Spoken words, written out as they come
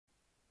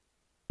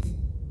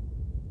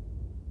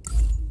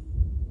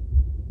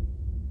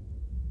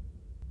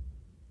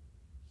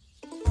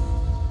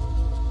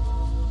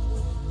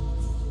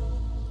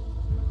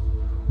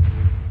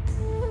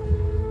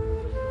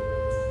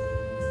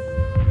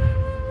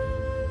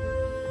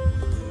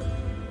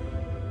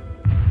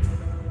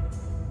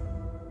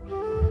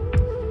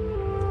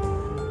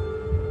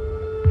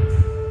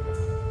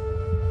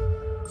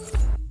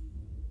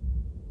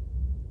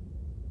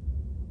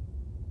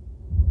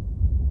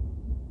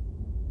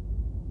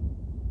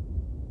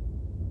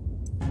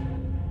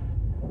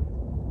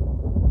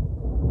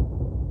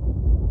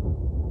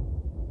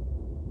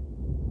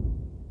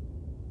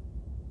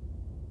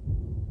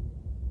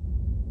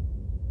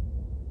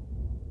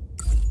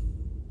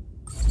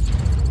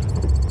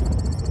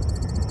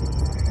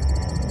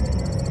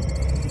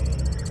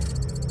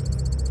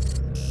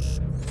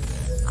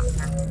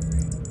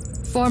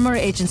Former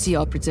agency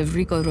operative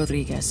Rico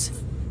Rodriguez.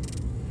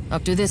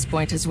 Up to this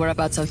point, his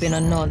whereabouts have been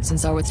unknown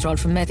since our withdrawal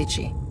from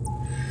Medici.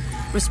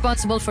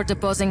 Responsible for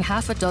deposing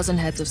half a dozen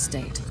heads of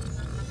state.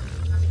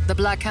 The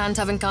Black Hand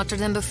have encountered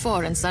him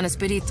before in San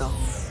Espirito,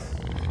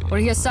 where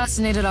he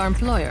assassinated our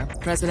employer,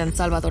 President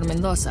Salvador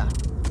Mendoza.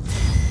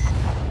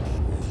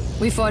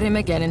 We fought him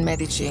again in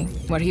Medici,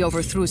 where he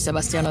overthrew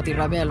Sebastiano di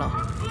Ravello.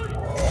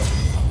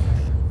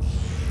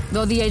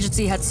 Though the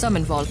agency had some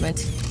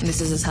involvement, and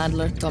this is his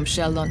handler, Tom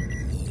Sheldon,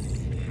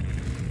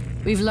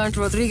 we've learned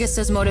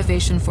Rodriguez's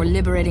motivation for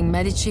liberating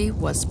Medici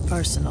was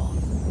personal.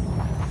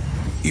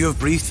 You have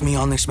briefed me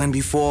on this man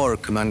before,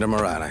 Commander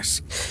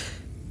Morales.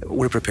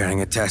 We're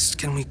preparing a test.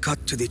 Can we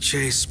cut to the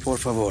chase, por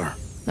favor?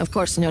 Of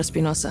course, Senor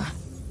Espinosa.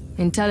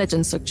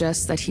 Intelligence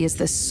suggests that he is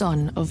the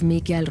son of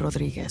Miguel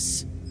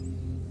Rodriguez.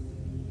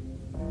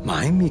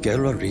 My Miguel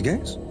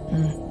Rodriguez?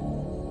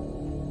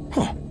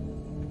 Huh.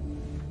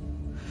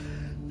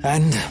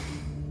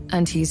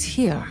 And he's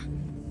here,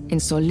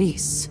 in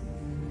Solis,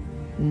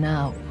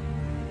 now.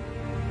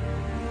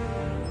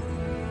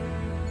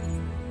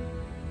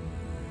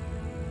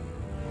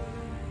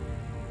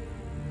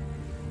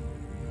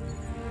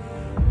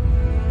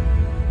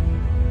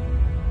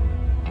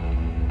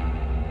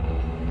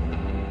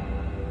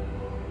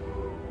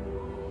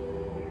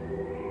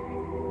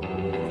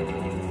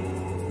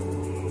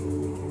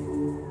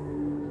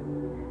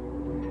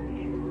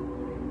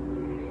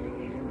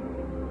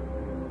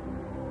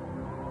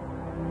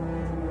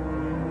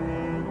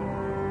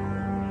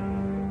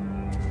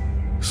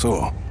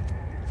 So,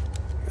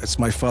 that's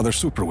my father's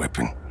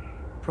superweapon.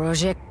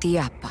 Project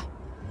Tiapa.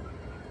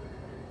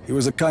 He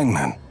was a kind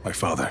man, my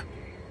father.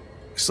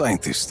 A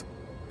scientist.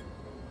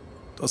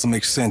 Doesn't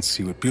make sense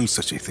he would build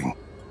such a thing.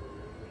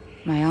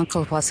 My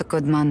uncle was a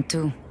good man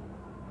too.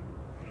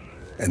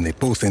 And they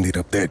both ended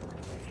up dead.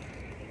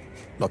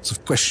 Lots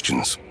of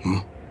questions,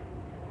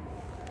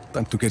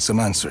 Time to get some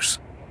answers.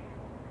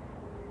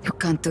 You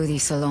can't do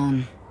this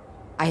alone.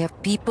 I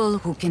have people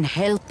who can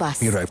help us.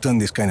 Mira, I've done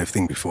this kind of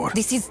thing before.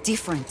 This is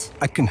different.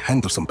 I can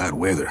handle some bad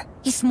weather.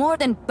 It's more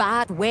than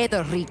bad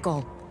weather,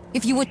 Rico.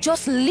 If you would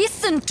just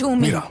listen to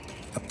me. Mira,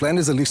 a plan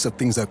is a list of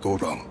things that go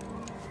wrong.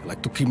 I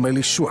like to keep my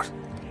list short.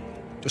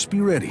 Just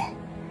be ready.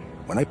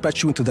 When I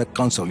patch you into that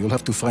console, you'll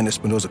have to find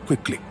Espinosa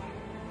quickly.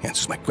 He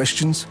answers my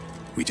questions,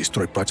 we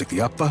destroy Project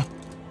Iapa.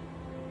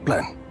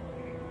 Plan.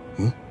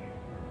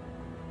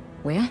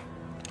 Well?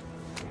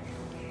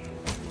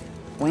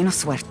 Buena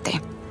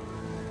suerte.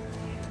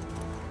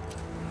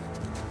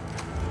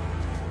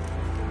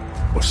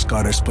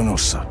 Oscar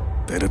Espinosa,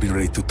 better be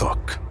ready to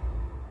talk.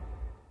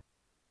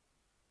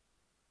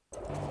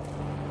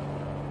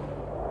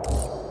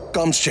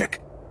 Comms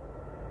check.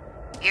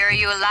 Hear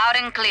you loud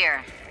and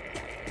clear.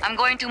 I'm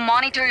going to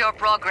monitor your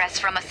progress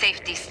from a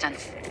safe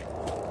distance.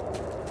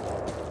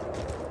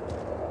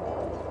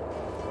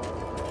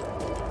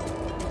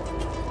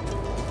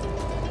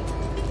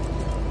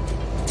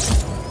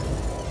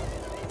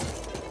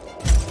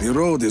 The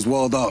road is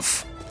walled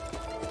off.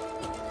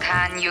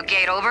 Can you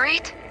get over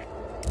it?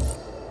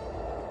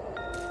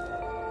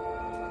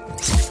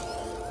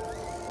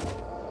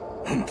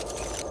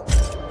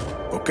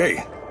 Okay,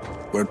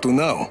 where to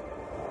now?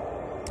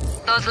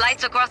 Those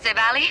lights across the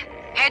valley?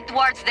 Head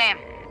towards them.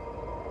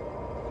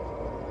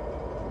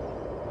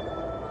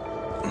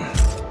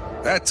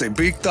 That's a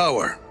big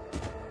tower.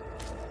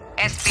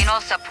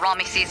 Espinosa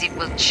promises it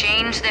will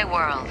change the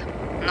world.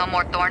 No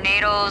more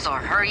tornadoes or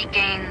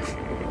hurricanes.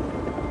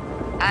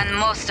 And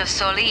most of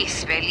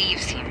Solis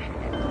believes him.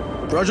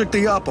 Project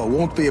Iapa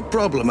won't be a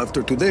problem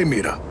after today,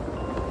 Mira.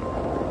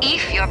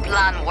 If your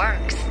plan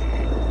works.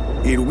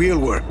 It will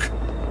work.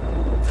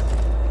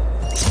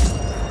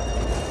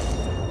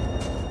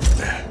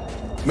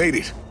 Made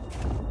it.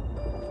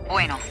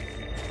 Bueno.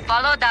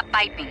 Follow that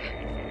piping.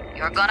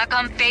 You're gonna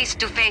come face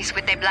to face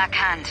with the Black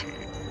Hand.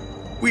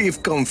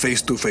 We've come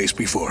face to face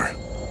before.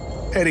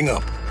 Heading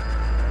up.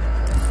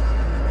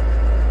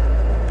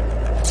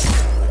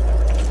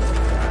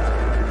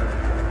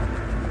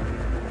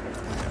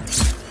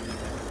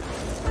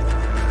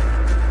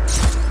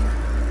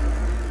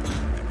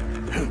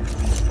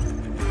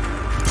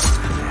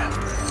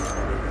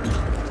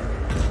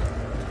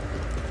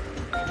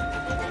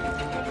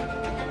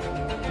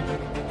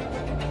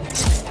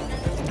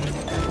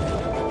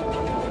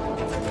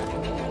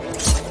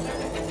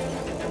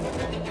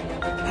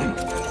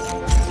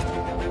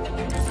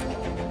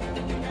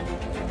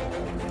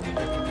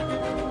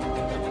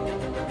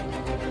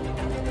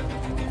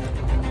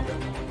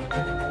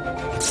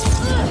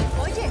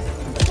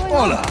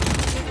 Hola.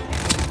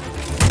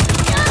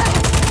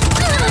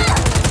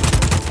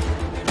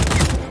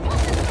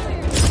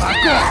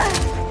 Back up.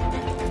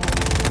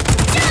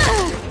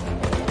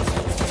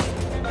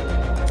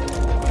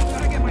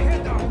 Gotta get my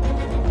head down.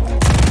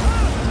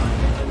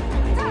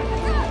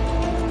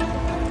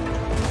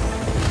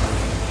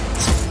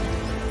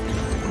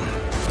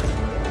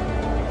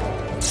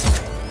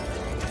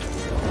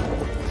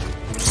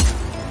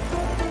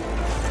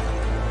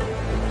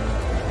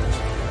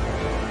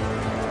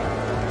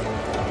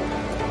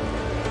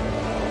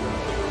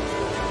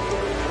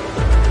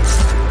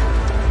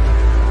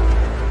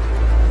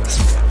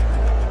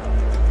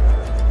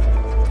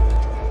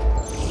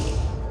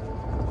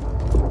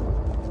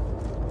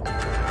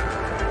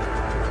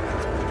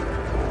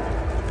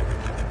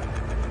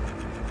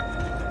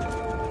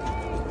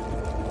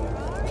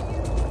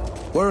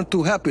 aren't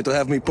too happy to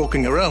have me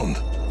poking around.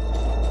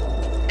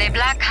 The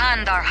Black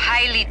Hand are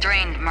highly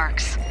trained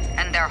mercs,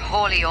 and they're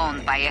wholly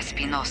owned by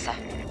Espinosa.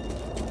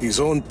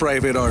 His own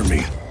private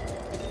army.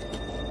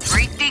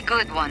 Pretty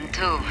good one,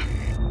 too.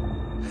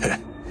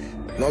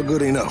 Not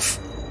good enough.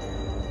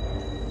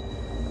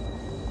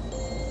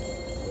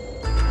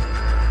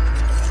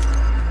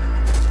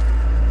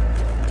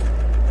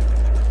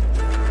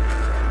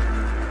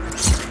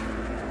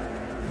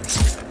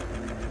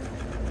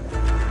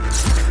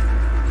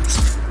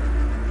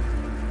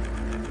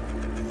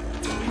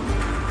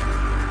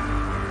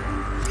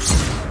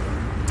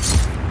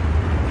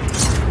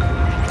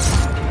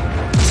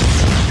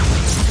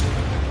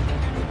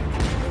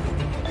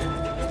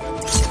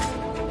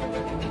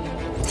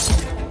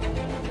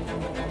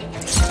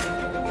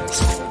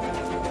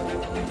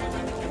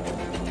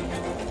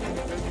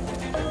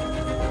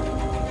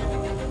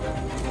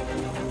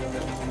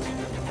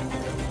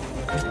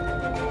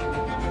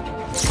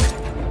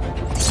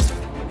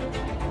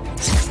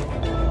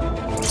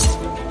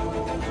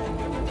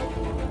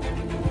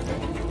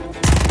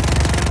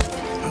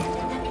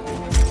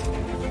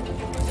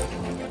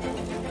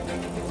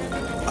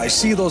 I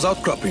see those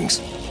outcroppings.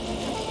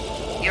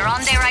 You're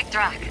on the right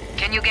track.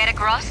 Can you get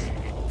across?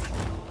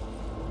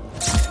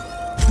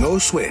 No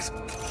sweat.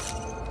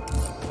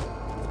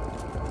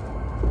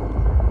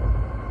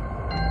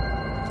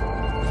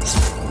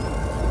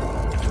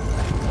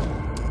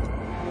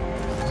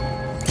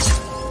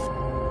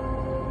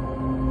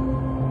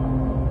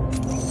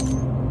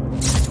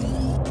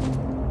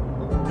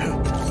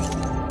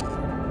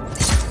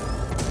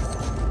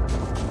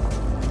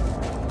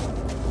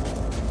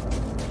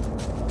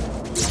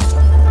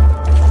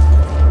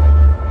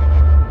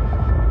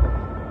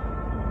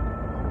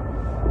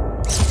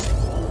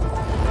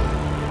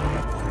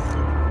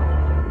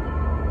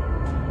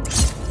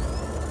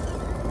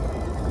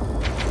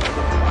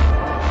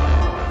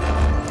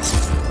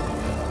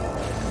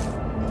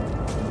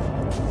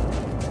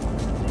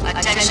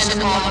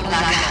 Attention all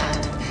Black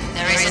Hand.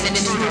 There is an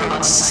intruder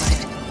on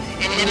site.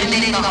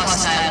 Eliminate the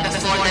hostile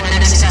before the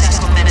next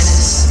test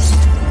commences.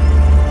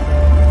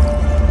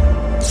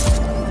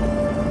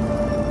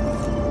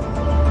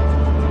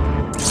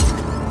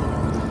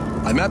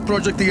 I'm at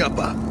Project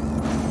Iapa.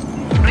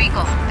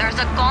 Rico, there's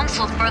a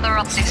console further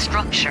up this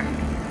structure.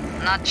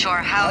 Not sure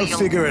how I'll you'll...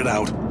 figure it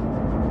out.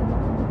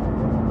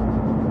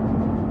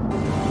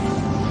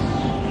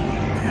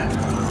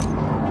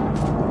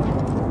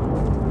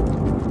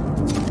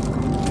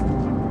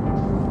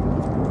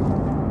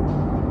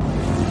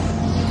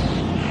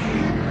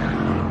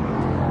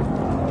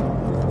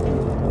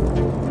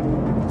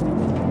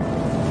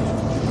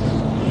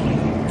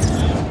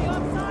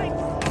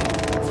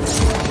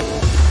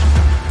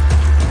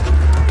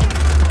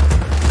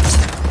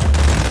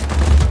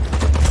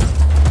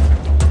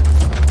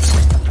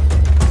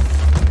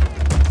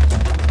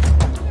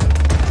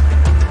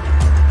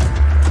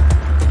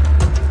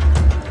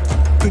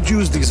 Could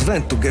use this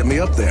vent to get me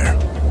up there.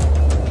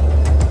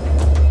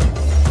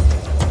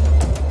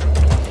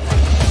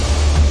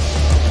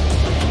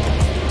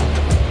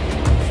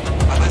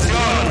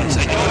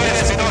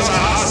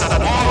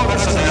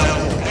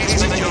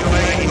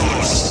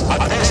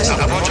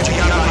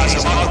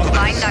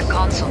 Find that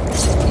console.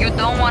 You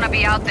don't want to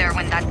be out there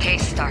when that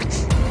case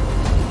starts.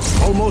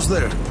 Almost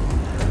there.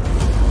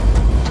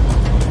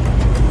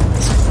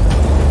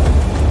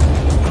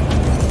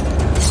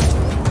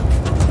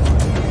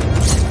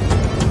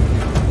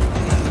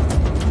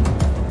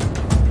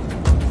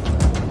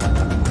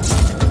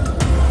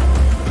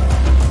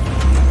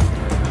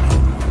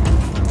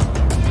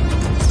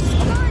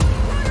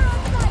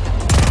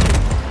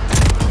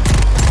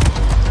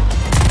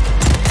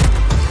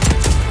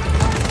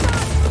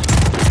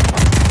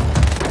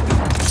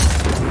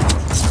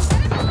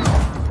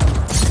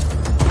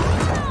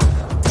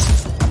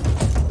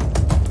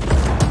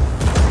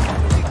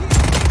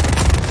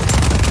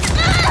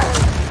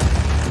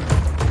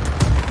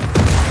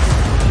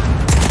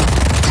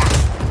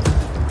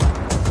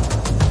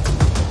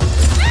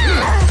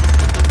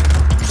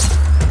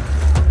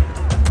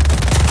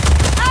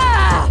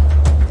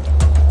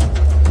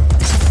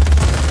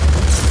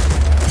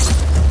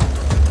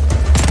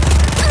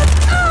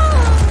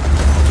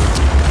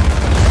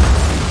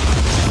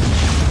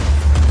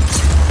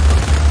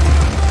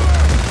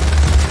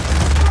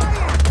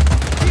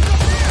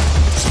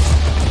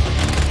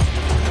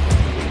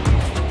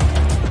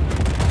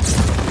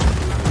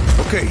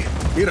 Okay,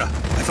 Mira,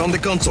 I found the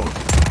console.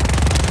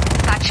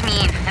 Patch me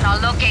in, and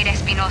I'll locate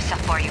Espinosa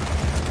for you.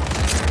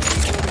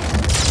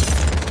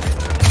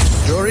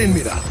 You're in,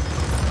 Mira.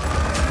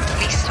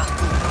 Listo.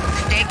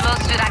 Stay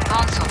close to that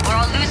console, or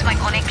I'll lose my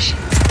connection.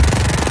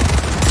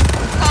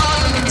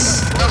 All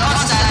units, the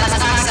hostile has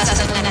access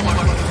to the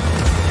network.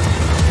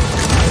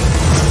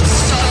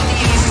 Stop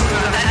the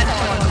intruder at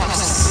all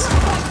costs.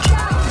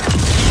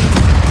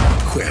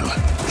 Well,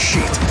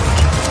 shit.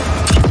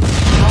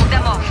 Hold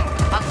them off.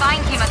 I'll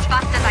find him as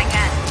fast as I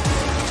can.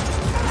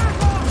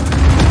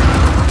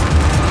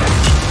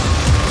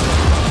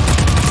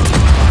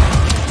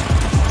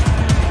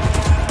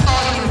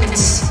 All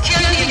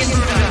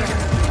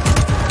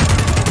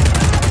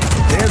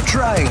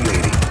trying,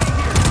 lady.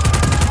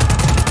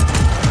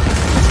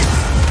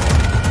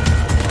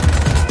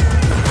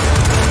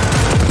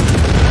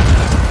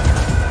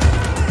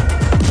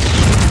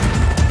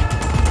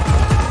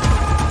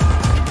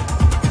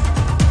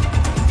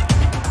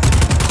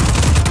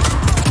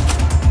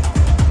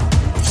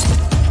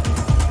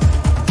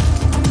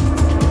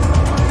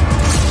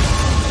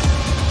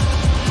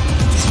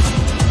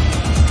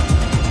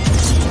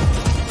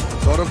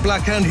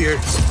 Black hand here.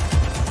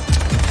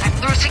 I'm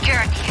through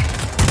security.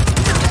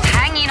 Just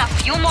hang in a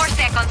few more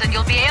seconds and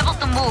you'll be able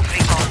to move,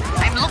 Rico.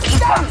 I'm looking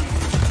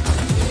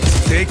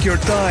for... Take your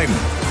time.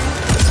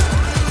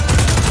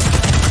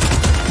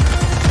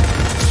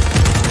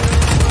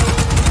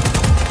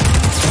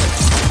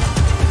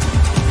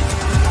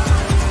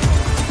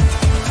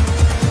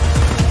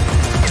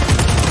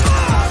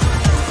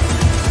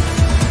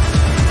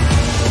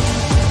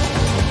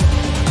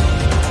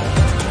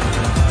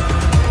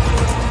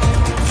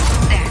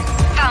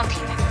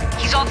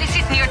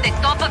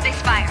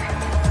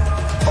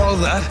 All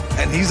that,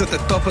 and he's at the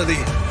top of the...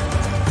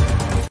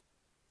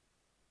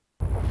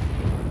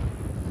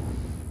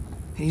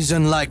 He's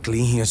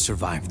unlikely he has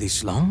survived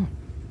this long.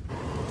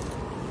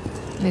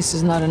 This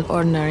is not an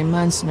ordinary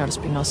man, Senor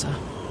Espinosa.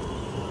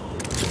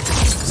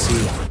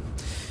 See,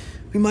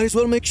 we might as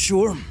well make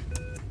sure.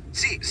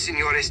 Si,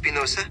 Senor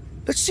Espinosa.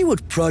 Let's see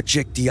what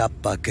Project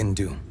Diapa can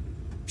do,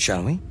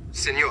 shall we?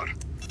 Senor.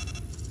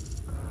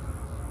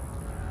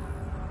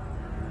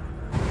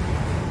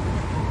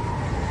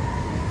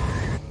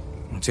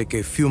 It'll take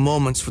a few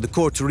moments for the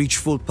core to reach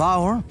full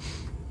power.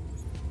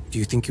 Do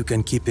you think you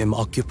can keep him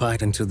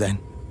occupied until then?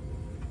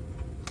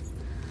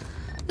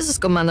 This is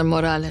Commander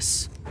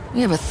Morales.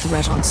 We have a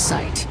threat on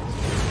sight.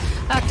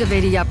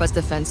 Activate Iapa's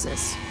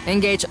defenses.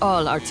 Engage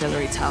all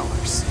artillery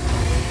towers.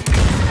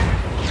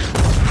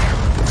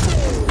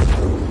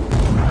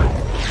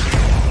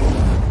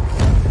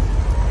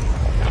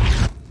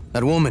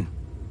 That woman,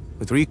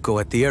 with Rico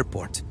at the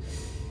airport.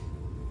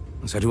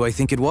 Was that who I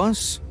think it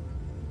was?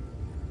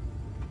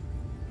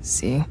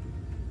 See?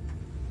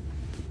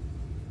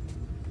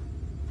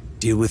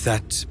 Deal with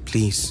that,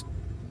 please.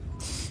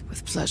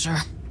 With pleasure.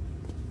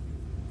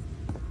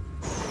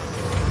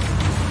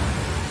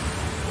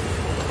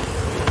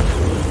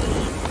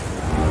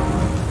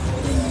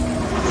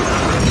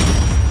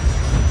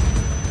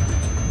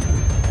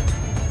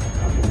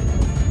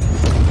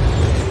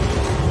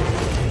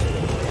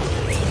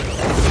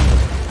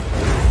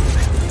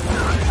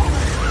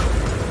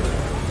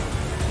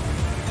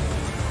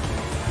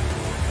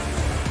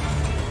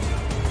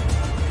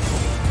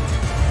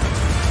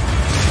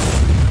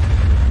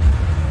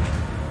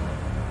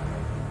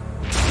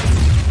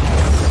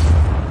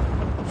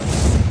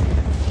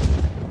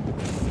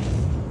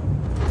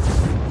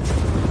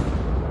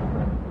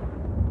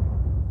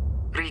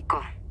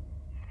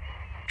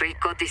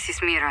 Rico, this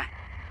is Mira.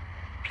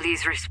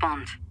 Please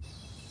respond.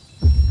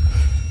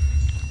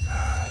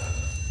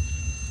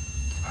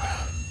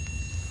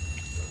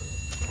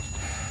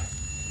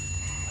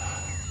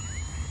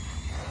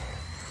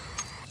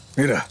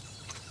 Mira.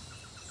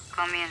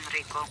 Come in,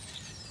 Rico.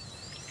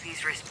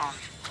 Please respond.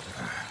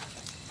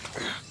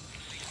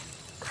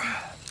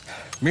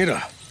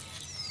 Mira.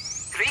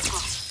 Rico!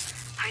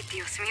 Ay,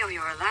 Dios mío,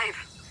 you're alive.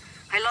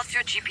 I lost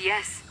your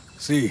GPS.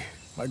 See,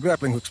 my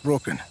grappling hook's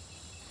broken.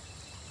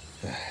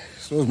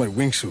 So is my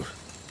wingsuit.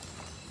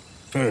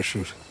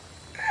 Parachute.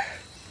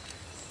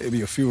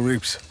 Maybe a few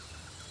ribs.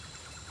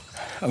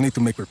 I'll need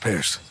to make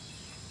repairs.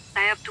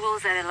 I have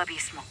tools at El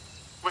Abismo.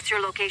 What's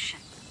your location?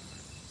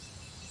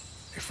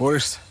 A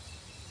forest?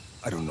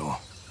 I don't know.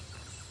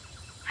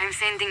 I'm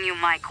sending you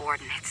my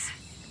coordinates.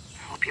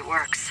 Hope it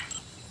works.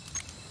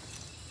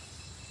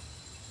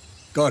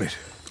 Got it.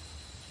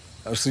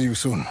 I'll see you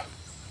soon.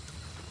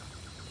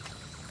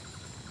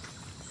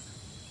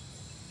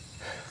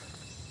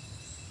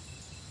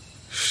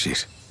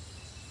 Shit.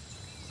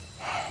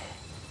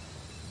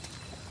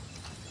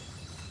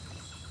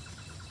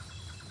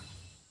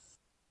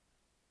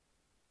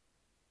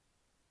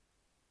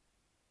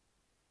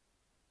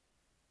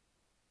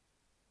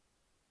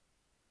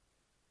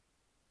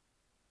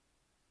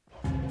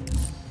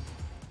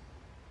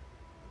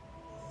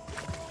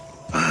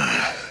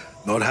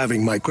 Not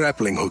having my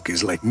grappling hook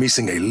is like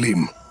missing a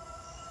limb.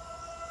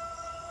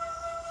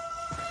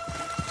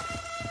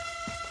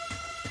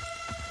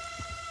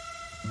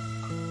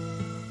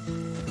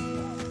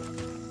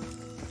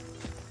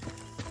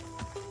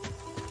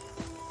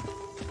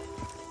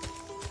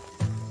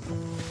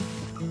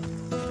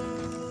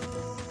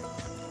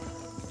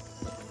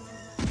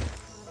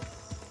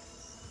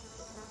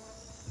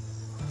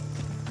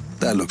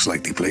 That looks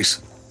like the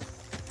place.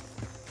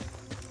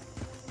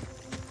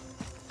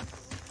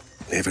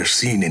 Never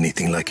seen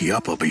anything like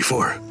Iapa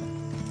before.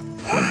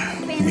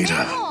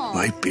 Mira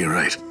might be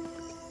right.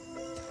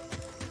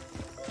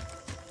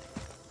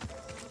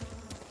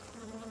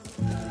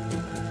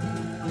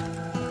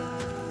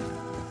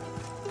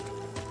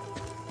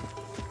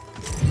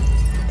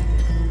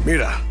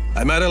 Mira,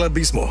 I'm at El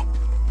Abismo.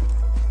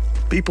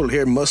 People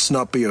here must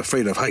not be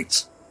afraid of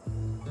heights.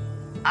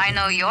 I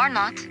know you're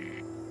not.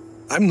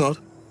 I'm not,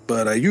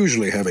 but I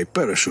usually have a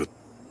parachute.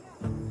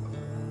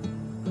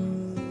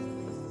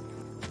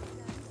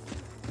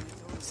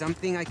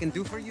 Something I can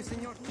do for you,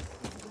 senor?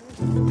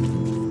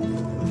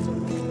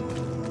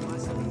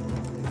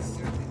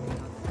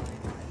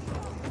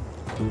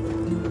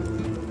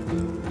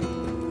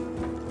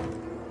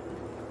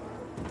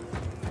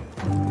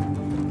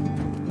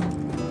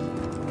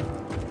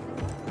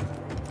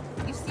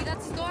 You see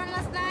that storm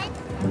last night?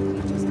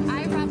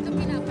 I wrapped up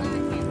in a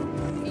blanket.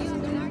 See you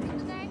on the market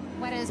today?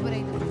 What else would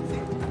I do?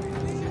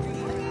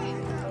 Okay,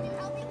 can you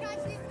help me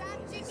catch this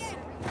damn chicken?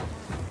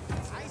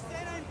 I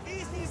said I'm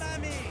busy,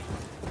 mami!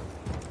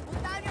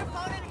 Put down your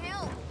phone and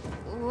help.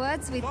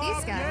 What's with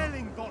this guy?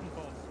 Yelling,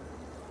 tontos!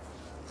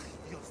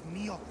 Dios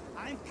mío,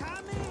 I'm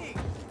coming!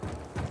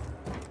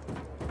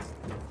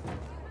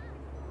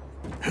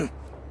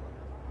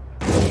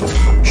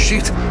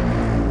 Shit!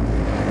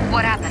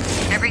 What happened?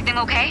 Everything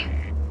okay?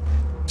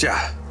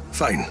 Yeah,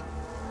 fine.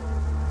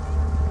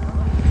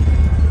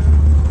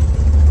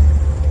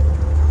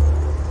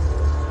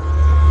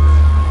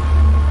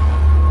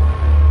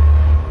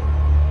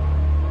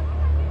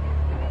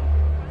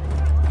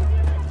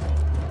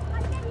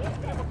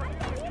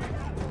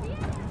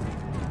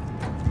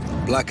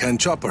 Black Hand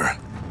Chopper.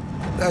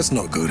 That's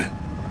no good.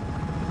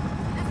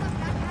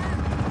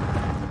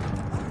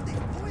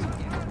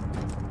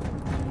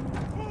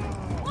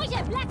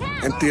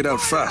 Empty it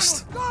out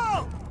fast.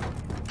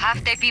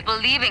 Half the people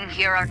leaving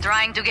here are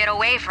trying to get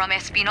away from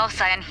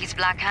Espinosa and his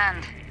Black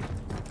Hand.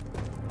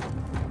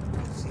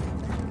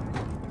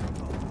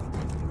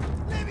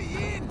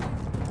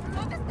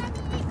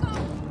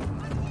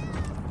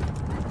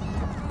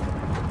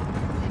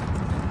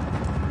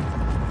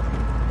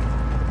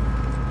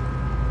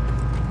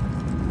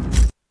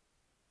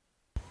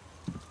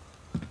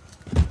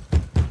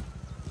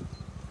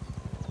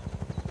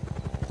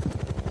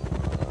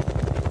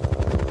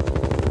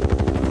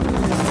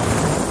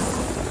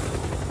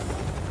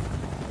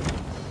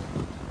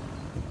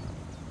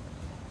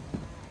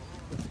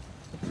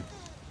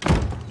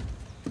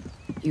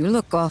 You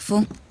look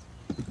awful.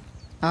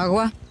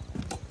 Agua?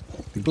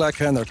 The Black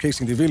Hand are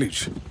casing the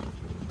village.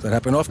 Does that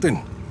happen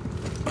often?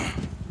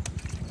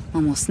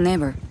 Almost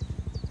never.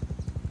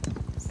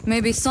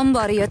 Maybe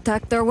somebody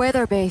attacked their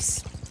weather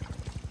base.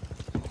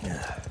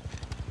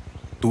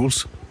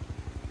 Tools?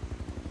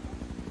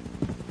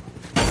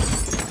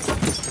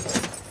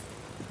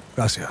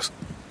 Gracias.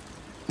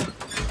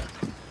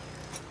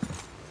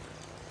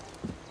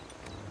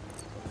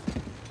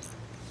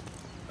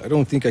 I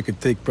don't think I could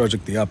take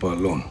Project Diapa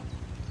alone.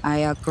 I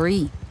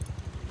agree.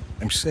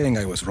 I'm saying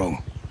I was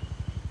wrong.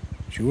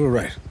 You were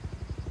right.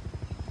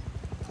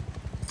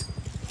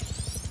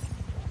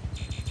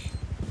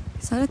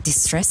 Is that a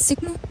distress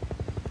signal?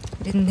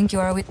 I didn't think you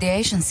were with the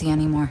agency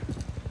anymore.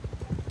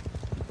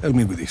 Help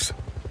me with this.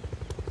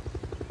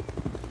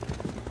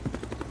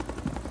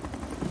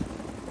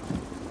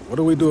 What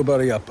do we do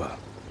about Iapa?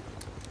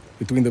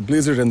 Between the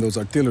blizzard and those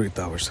artillery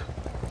towers,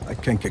 I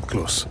can't get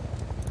close.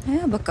 I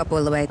have a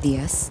couple of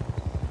ideas.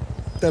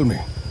 Tell me.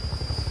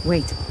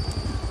 Wait.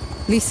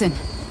 Listen.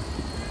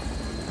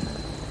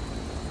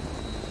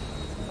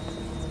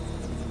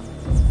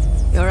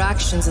 Your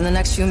actions in the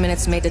next few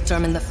minutes may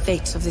determine the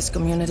fate of this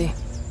community.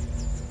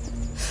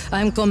 I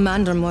am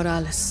Commander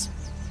Morales.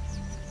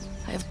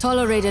 I have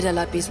tolerated El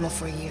Abismo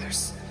for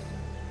years.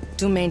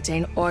 To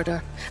maintain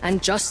order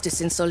and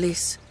justice in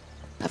Solis,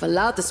 I've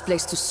allowed this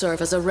place to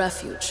serve as a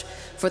refuge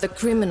for the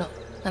criminal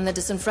and the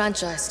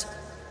disenfranchised.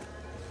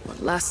 But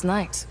last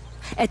night,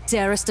 a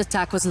terrorist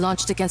attack was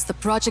launched against the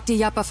Project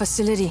Iapa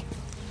facility.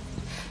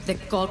 The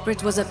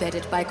culprit was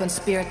abetted by a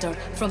conspirator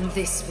from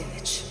this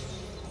village.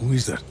 Who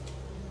is that?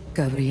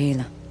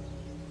 Gabriela.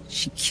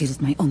 She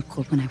killed my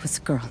uncle when I was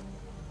a girl.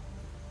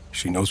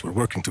 She knows we're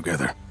working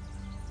together.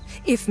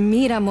 If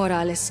Mira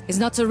Morales is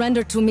not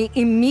surrendered to me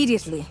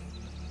immediately,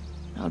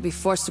 I'll be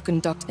forced to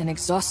conduct an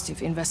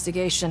exhaustive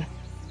investigation.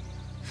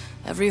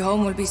 Every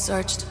home will be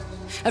searched.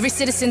 Every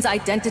citizen's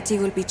identity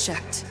will be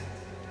checked.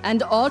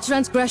 And all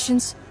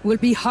transgressions will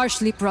be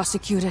harshly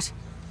prosecuted.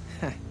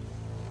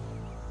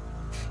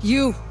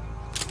 You!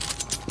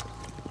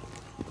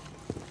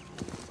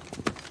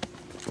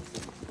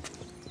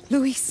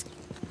 Luis!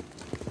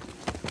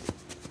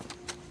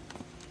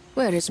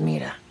 Where is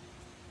Mira?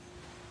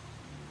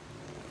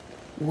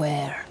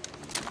 Where?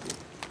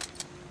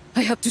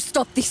 I have to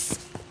stop this!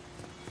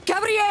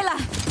 Gabriela!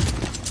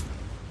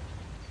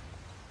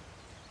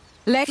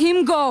 Let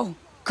him go,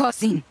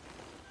 cousin!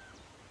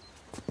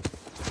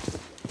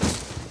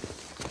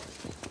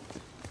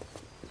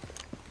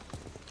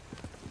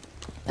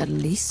 At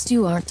least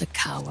you aren't a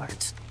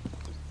coward.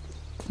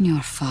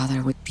 Your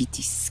father would be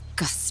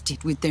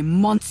disgusted with the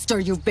monster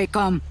you've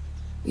become.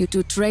 You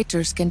two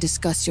traitors can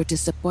discuss your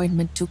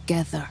disappointment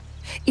together,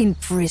 in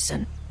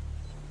prison.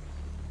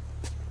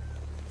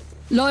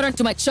 Load her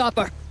to my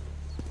chopper!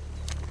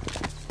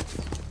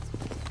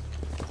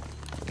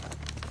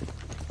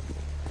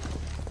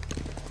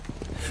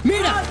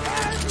 Mira!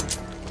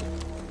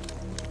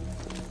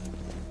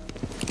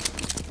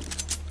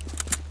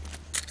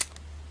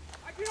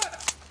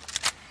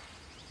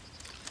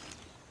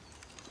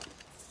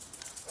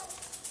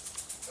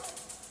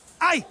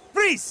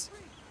 freeze!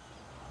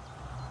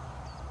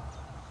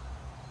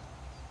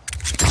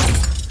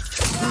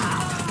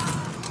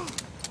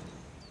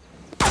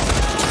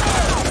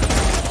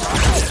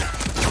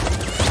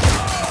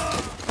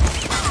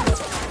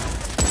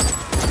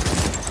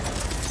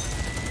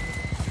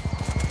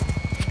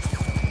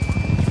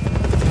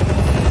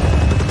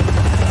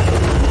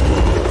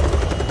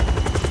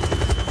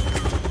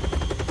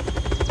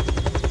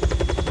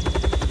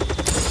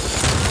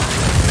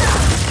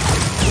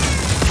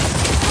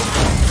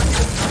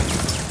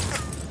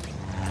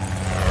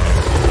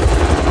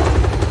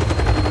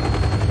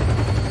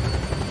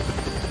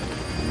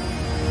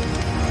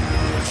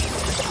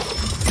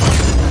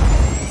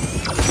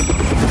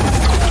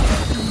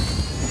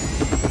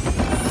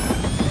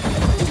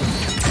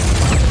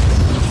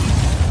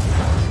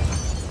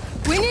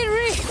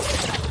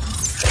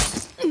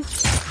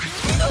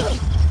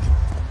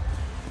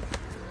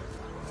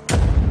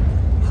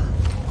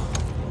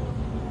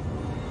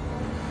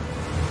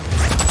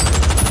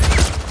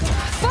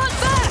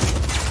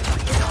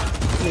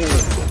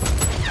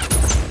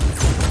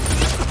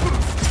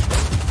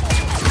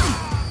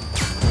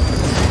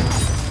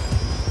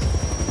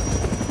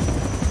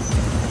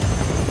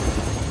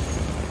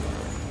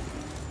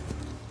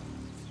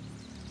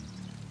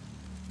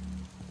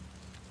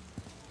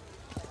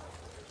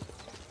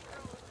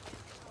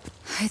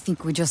 I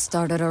think we just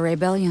started a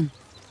rebellion.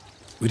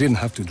 We didn't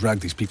have to drag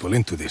these people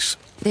into this.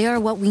 They are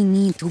what we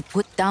need to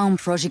put down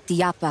Project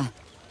Iapa.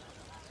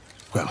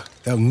 Well,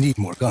 they'll need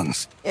more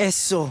guns.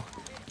 Eso.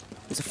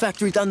 There's a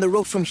factory down the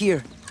road from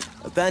here.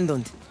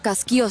 Abandoned.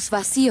 Casquillos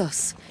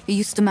Vacíos. It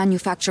used to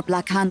manufacture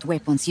Black Hand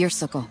weapons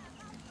years ago.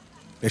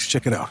 Let's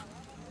check it out.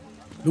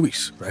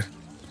 Luis, right?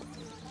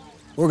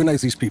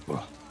 Organize these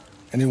people.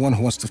 Anyone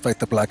who wants to fight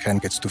the Black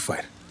Hand gets to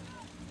fight.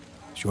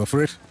 You up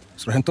for it,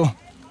 Sargento?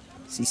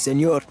 Si,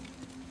 senor.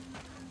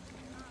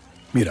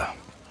 Mira,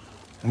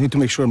 I need to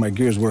make sure my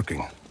gear's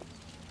working.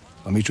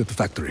 I'll meet you at the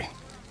factory.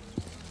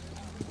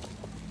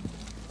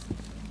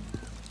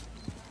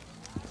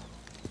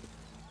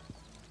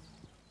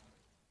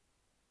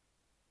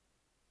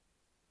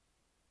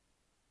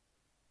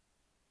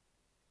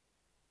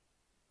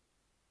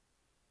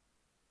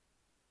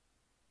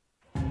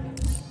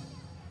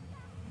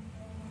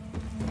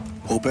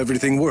 Hope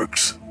everything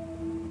works.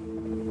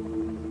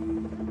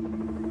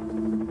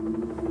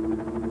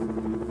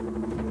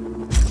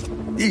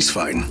 He's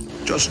fine.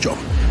 Just jump.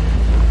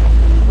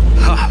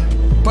 Ha!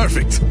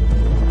 Perfect!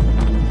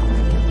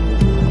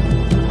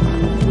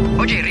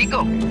 Oye,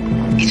 Rico.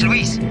 It's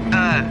Luis.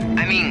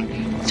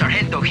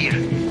 Sargento here.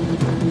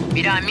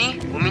 Mira a mí,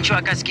 un mincho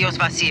a casquillos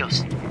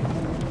vacíos.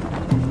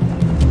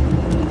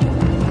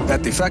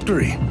 At the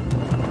factory.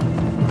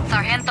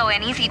 Sargento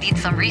and Izzy did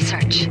some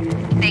research.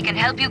 They can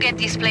help you get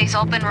this place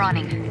up and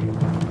running.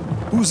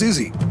 Who's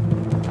Izzy?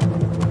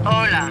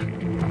 Hola.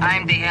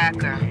 I'm the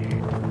hacker.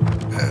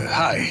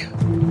 Hi.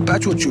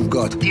 Patch what you've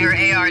got. Your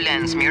AR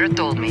lens, Mira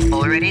told me.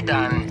 Already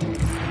done.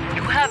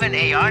 You have an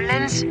AR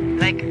lens?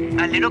 Like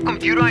a little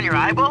computer on your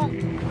eyeball?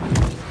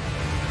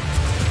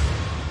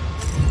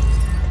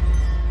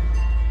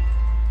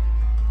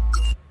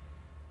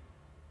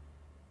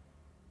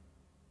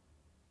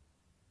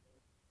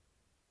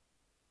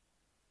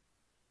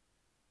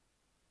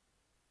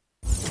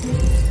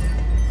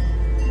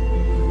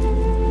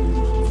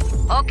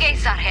 Okay,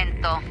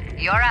 Sargento.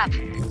 You're up.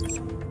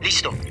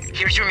 Listo.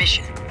 Here's your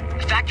mission.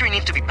 The factory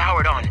needs to be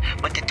powered on,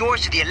 but the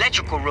doors to the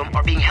electrical room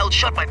are being held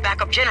shut by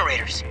backup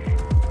generators.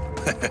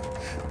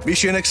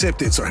 Mission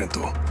accepted,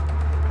 Sargento.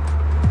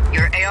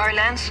 Your AR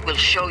lens will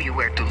show you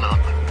where to look.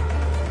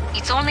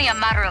 It's only a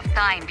matter of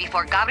time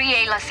before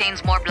Gabriela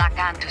sends more Black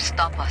Hand to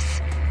stop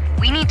us.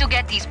 We need to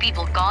get these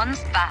people guns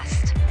fast.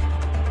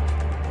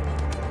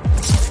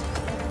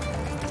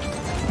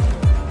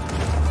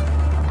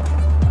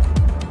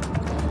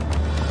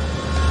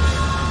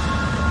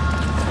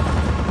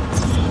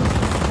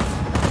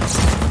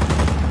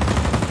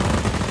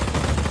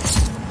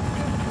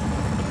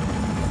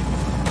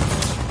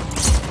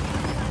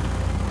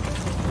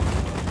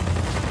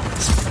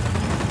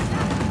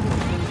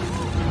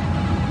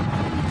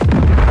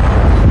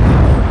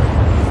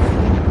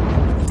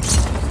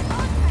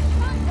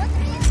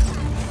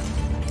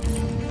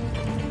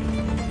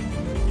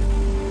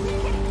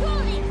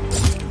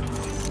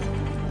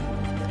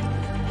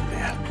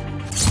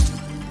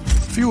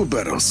 Fuel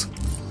barrels.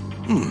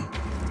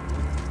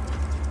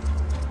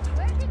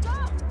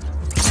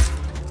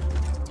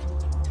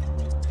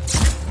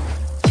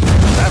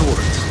 That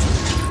worked.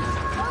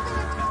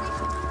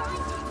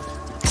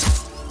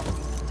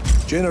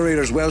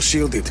 Generator's well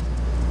shielded.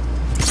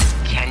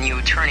 Can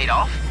you turn it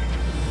off?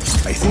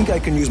 I think I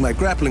can use my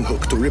grappling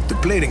hook to rip the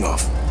plating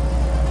off.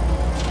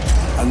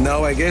 And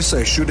now I guess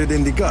I shoot it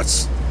in the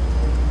guts.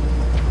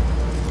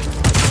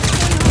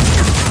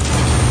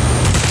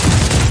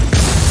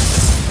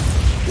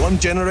 One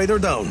generator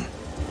down.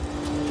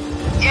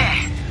 Yeah.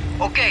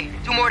 Okay,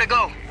 2 more to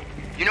go.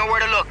 You know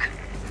where to look.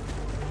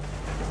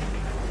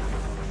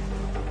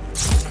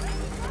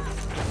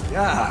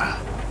 Yeah.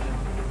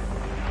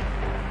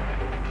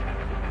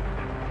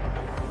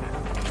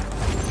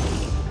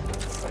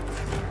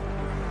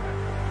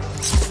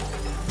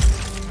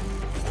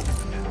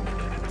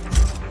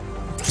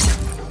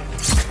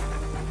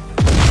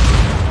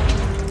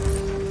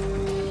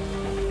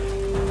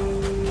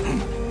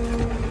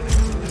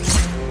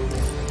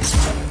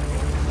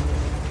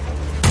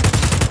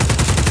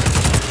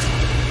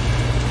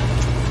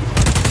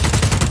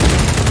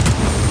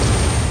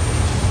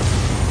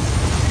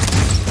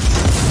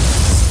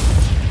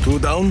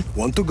 down,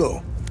 one to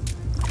go.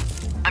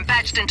 I'm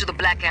patched into the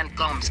Black Hand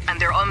comms, and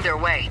they're on their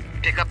way.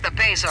 Pick up the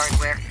pace,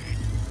 hardware.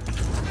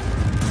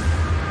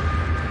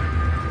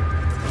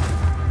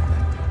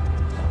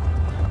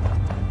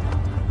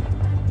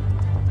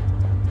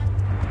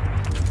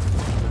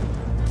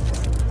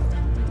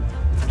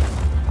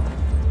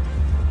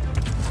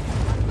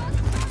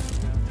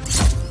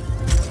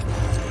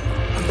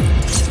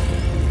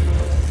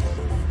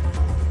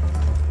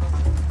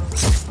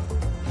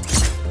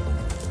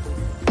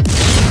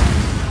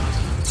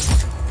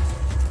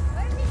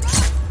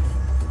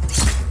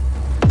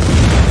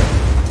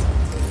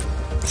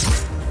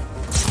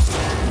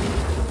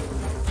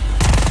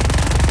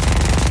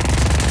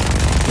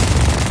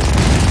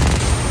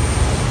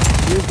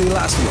 The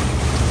last one.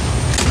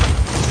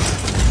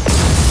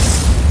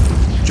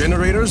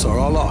 Generators are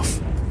all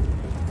off.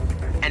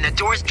 And the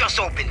doors just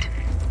opened.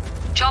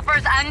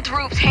 Choppers and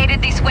troops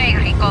headed this way,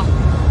 Rico.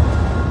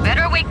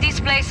 Better wake this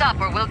place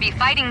up or we'll be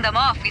fighting them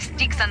off with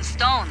sticks and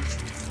stones.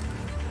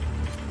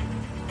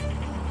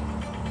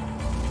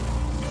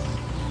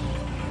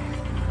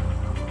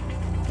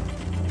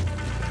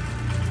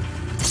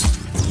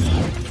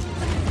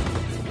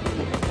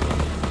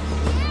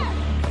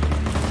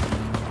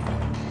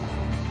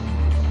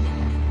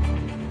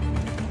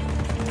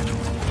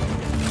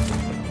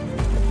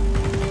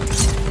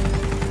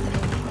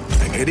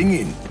 Heading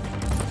in.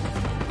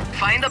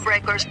 Find the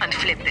breakers and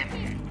flip them.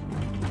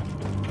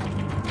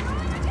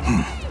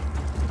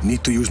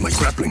 Need to use my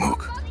grappling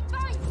hook.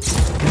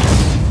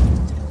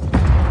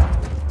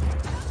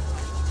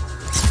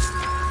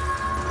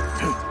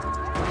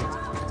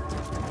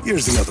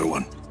 Here's the other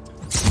one.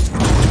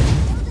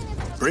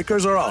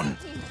 Breakers are on.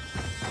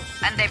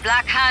 And the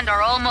Black Hand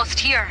are almost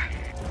here.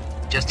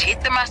 Just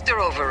hit the master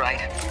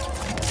override.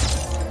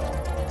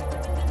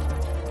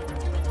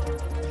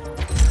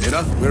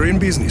 Mira, we're in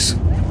business.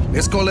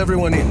 Let's call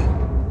everyone in.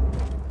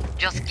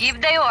 Just give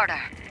the order.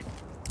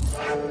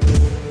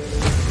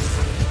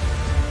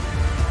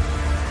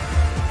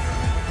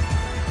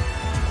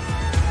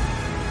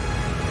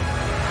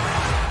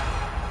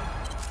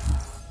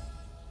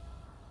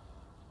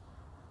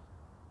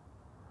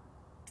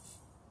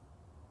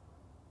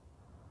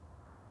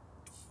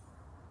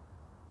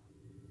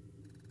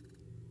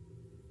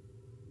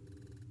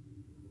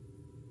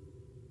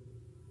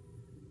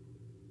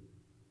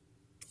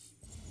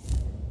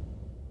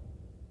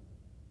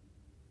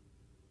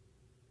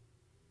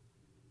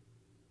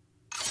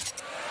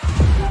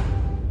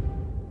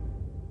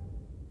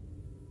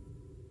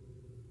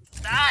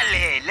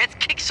 Dale, let's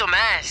kick some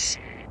ass.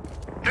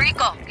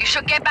 Rico, you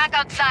should get back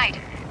outside.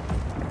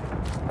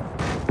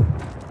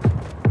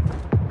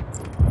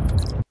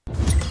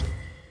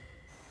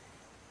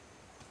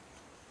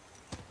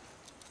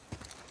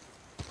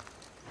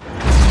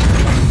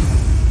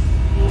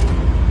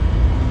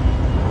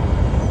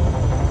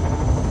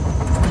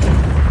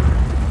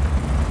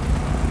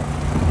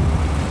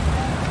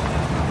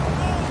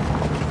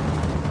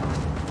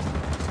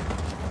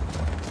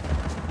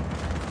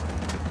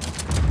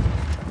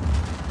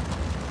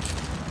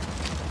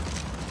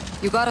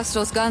 You got us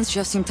those guns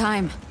just in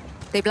time.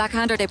 The Black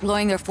Hand are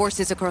deploying their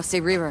forces across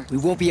the river. We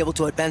won't be able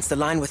to advance the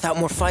line without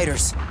more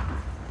fighters.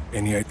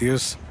 Any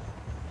ideas?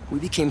 We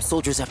became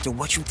soldiers after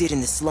what you did in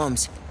the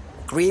slums.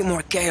 Create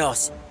more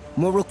chaos.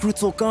 More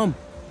recruits will come.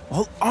 A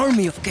whole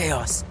army of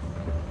chaos.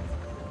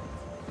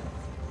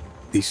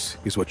 This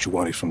is what you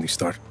wanted from the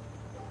start.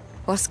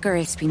 Oscar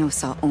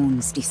Espinosa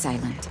owns this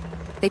island.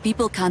 The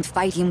people can't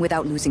fight him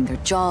without losing their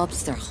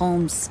jobs, their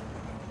homes.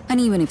 And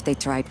even if they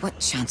tried, what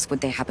chance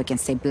would they have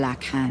against a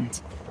Black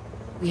Hand?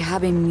 We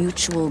have a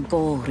mutual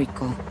goal,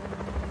 Rico.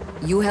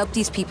 You help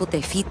these people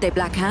defeat the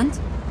Black Hand,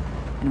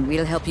 and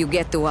we'll help you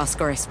get to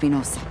Oscar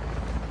Espinosa.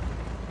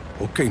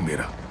 Okay,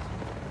 Mira.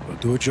 We'll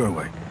do it your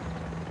way.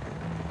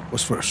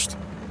 What's first?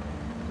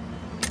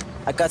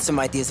 I got some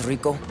ideas,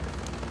 Rico.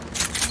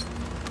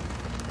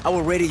 I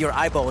will radio your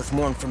eyeball with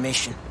more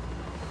information.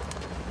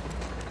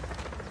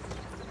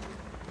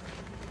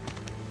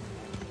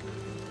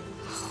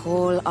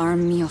 Whole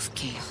army of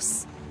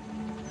chaos.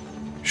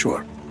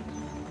 Sure.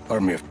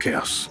 Army of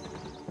Chaos.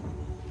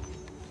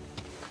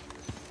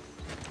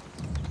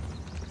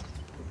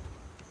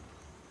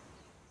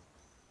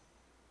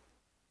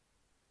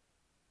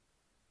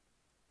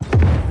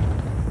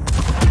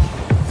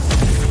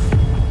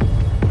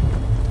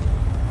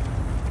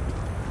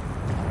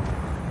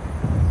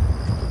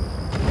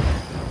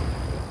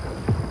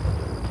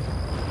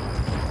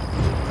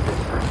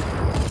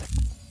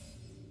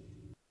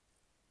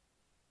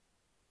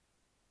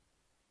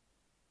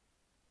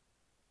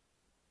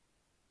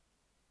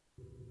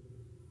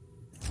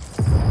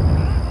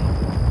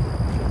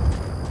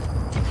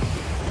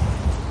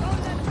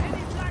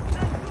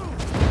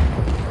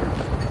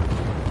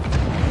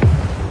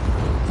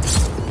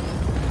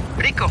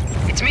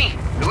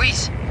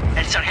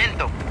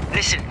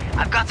 Listen,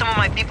 I've got some of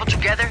my people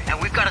together,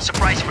 and we've got a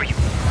surprise for you.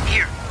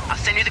 Here, I'll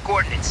send you the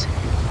coordinates.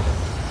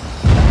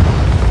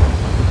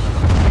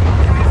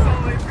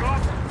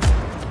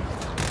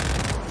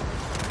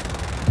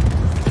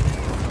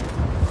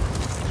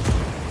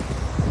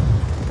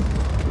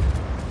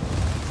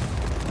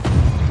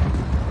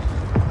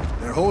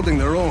 holding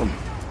their own.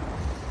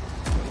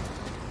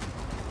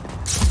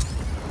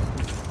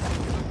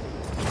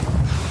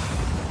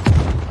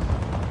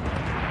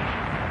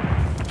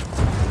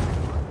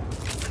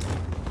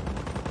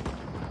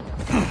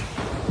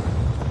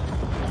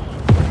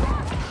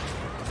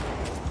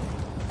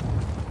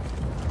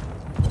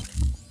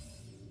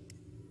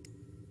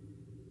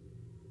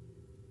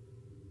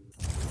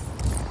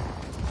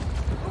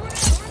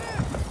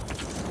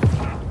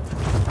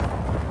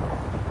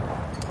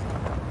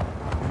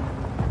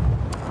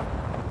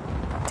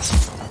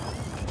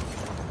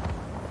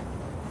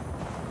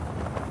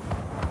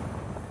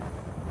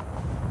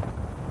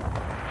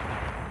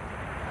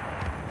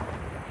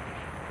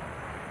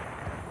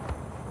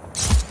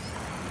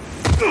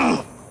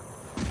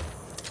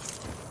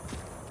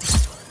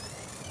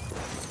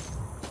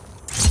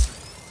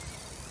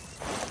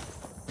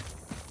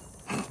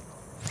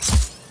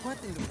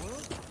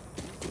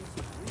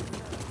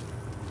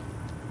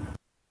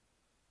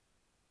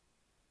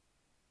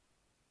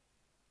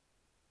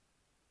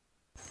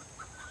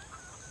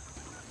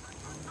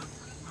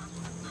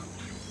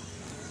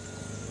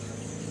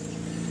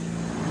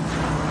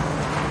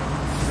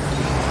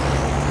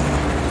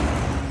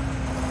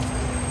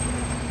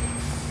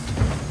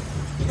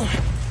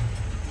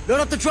 Load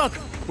up the truck.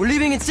 We're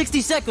leaving in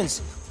 60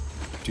 seconds.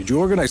 Did you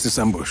organize this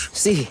ambush?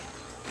 See,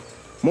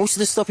 most of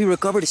the stuff we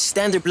recovered is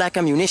standard black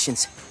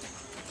ammunitions.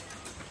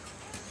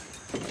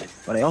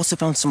 But I also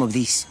found some of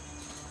these.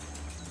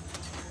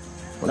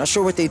 We're not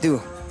sure what they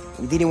do.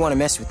 We didn't want to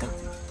mess with them.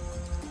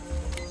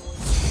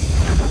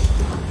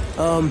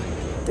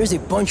 There's a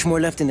bunch more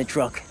left in the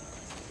truck.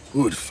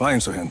 Good, fine,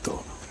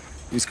 Sargento.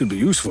 This could be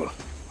useful.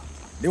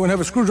 Anyone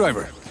have a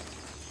screwdriver?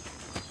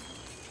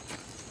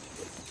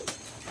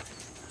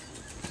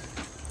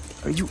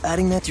 Are you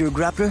adding that to your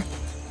grappler?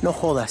 No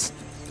jodas.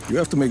 You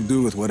have to make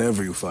do with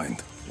whatever you find.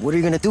 What are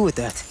you gonna do with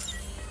that?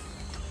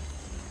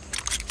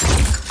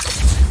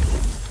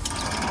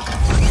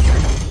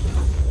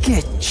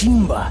 Que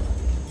chimba!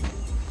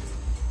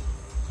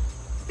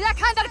 Black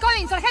Hand are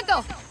coming,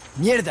 Sargento!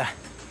 Mierda!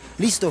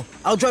 Listo,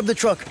 I'll drive the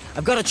truck.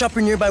 I've got a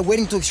chopper nearby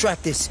waiting to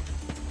extract this.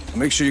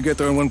 Make sure you get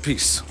there in one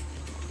piece.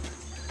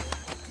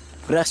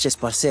 Gracias,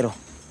 parcero.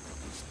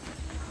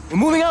 We're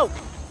moving out!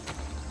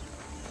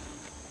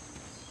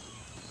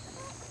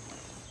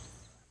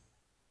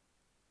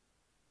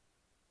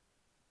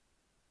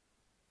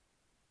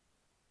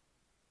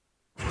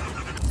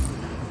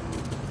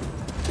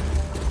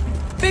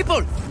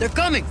 People! They're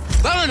coming!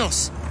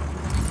 Vámonos!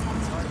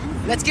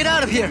 Let's get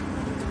out of here!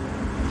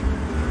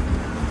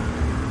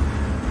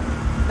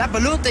 That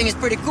balloon thing is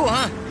pretty cool,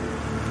 huh?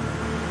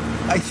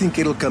 I think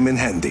it'll come in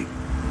handy.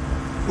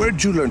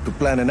 Where'd you learn to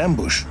plan an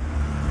ambush?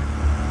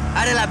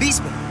 Out of la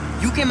Bispa.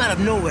 You came out of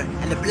nowhere,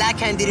 and the Black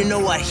Hand didn't know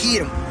what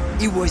hit him.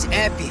 It was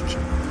epic.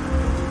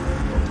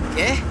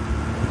 ¿Qué?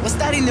 What's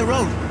that in the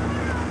road?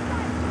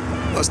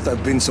 Must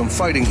have been some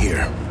fighting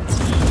here.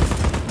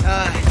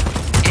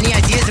 Any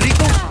ideas,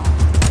 Rico?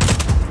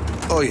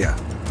 Oh yeah,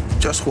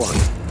 just one.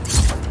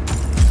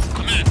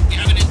 Command, we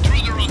have an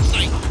intruder on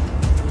site.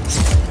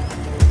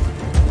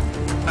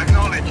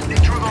 Acknowledge.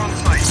 Intruder on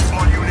site.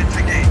 All units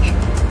engage.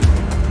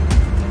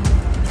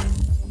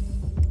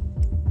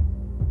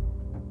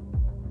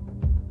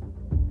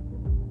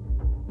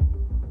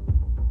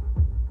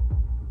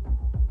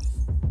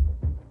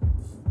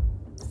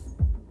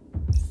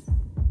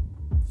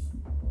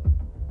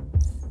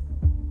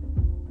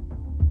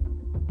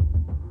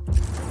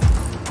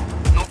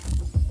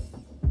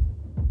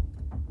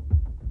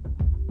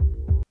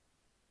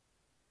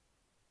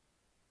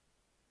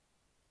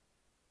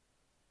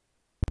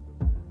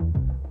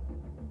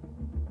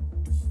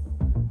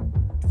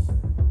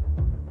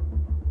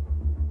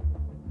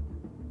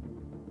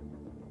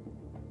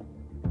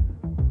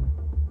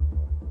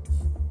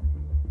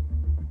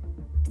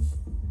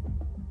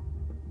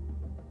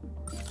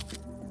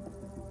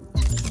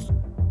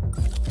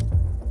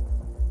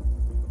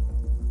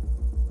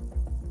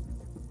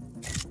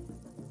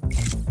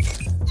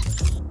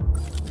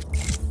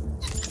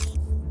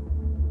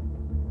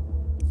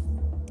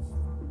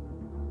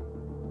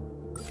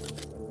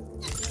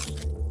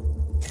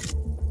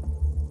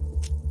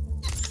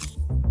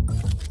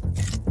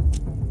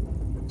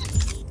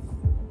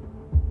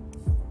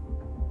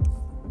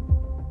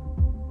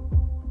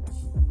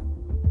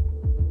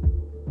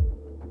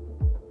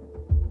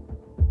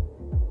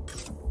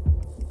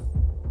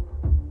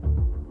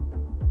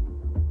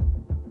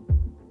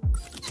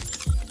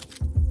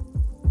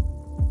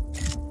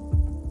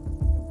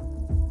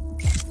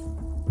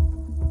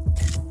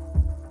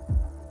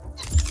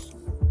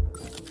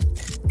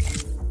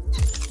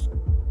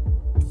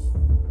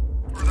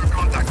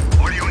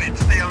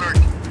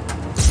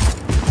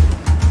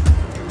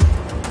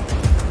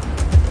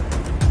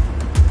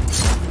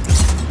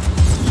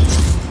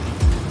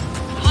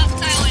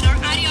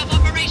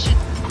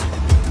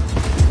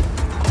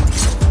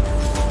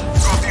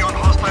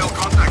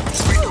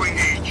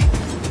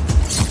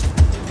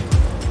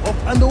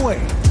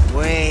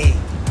 Wait,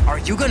 are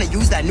you gonna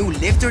use that new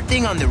lifter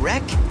thing on the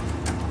wreck?